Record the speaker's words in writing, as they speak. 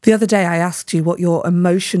The other day I asked you what your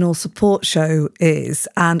emotional support show is,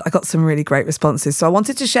 and I got some really great responses. So I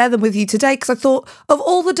wanted to share them with you today because I thought of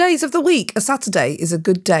all the days of the week, a Saturday is a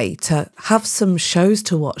good day to have some shows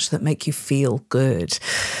to watch that make you feel good.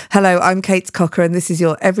 Hello, I'm Kate Cocker, and this is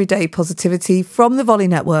your Everyday Positivity from the Volley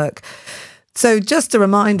Network. So just a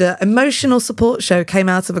reminder, Emotional Support Show came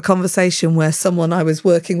out of a conversation where someone I was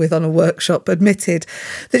working with on a workshop admitted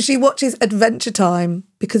that she watches Adventure Time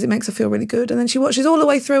because it makes her feel really good. And then she watches all the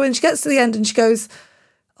way through and she gets to the end and she goes,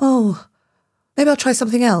 oh, maybe I'll try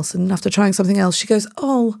something else. And after trying something else, she goes,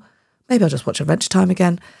 oh, maybe I'll just watch Adventure Time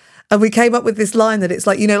again. And we came up with this line that it's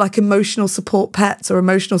like, you know, like emotional support pets or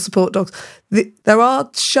emotional support dogs. There are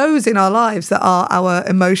shows in our lives that are our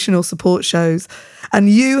emotional support shows. And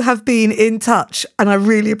you have been in touch, and I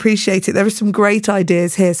really appreciate it. There are some great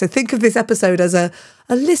ideas here. So think of this episode as a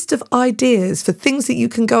list of ideas for things that you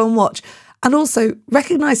can go and watch. And also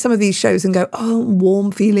recognise some of these shows and go, oh,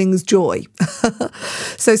 warm feelings, joy.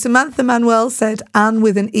 So Samantha Manuel said Anne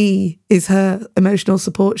with an E is her emotional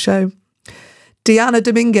support show. Diana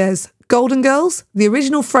Dominguez, Golden Girls, The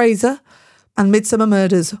Original Fraser, and Midsummer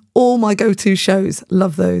Murders, all my go-to shows.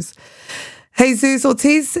 Love those. Jesus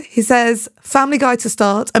Ortiz, he says, Family Guy to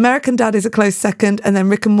start, American Dad is a close second, and then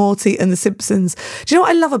Rick and Morty and The Simpsons. Do you know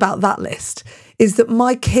what I love about that list? Is that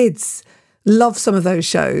my kids love some of those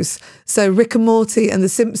shows. So Rick and Morty and The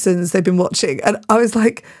Simpsons, they've been watching. And I was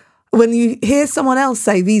like, when you hear someone else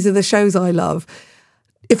say, these are the shows I love,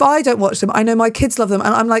 if I don't watch them, I know my kids love them.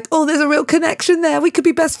 And I'm like, oh, there's a real connection there. We could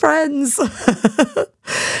be best friends.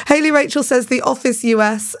 Haley Rachel says The Office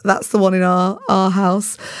US. That's the one in our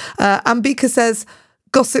house. Ambika says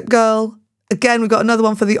Gossip Girl. Again, we've got another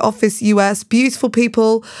one for The Office US. Beautiful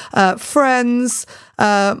People. Friends.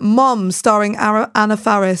 Mom, starring Anna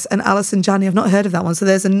Faris and Alison Janney. I've not heard of that one. So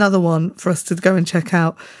there's another one for us to go and check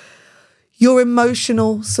out. Your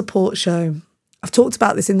emotional support show. I've talked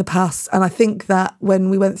about this in the past, and I think that when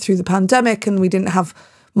we went through the pandemic and we didn't have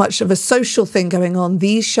much of a social thing going on,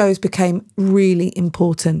 these shows became really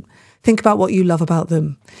important. Think about what you love about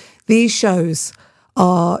them. These shows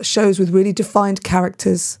are shows with really defined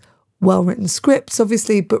characters, well-written scripts,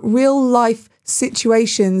 obviously, but real life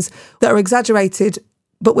situations that are exaggerated,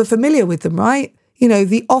 but we're familiar with them, right? You know,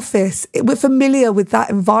 The Office, we're familiar with that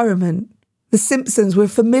environment. The Simpsons, we're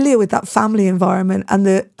familiar with that family environment and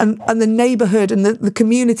the neighbourhood and the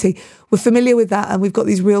community. We're familiar with that, and we've got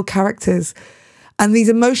these real characters. And these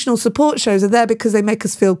emotional support shows are there because they make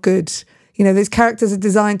us feel good. You know, those characters are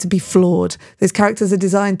designed to be flawed. Those characters are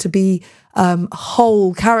designed to be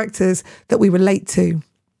whole characters that we relate to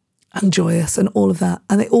and joyous and all of that.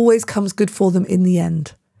 And it always comes good for them in the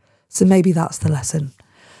end. So maybe that's the lesson.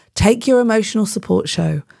 Take your emotional support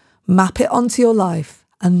show, map it onto your life,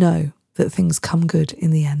 and know that things come good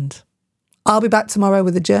in the end. I'll be back tomorrow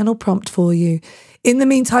with a journal prompt for you. In the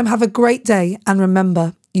meantime, have a great day, and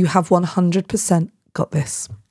remember, you have 100% got this.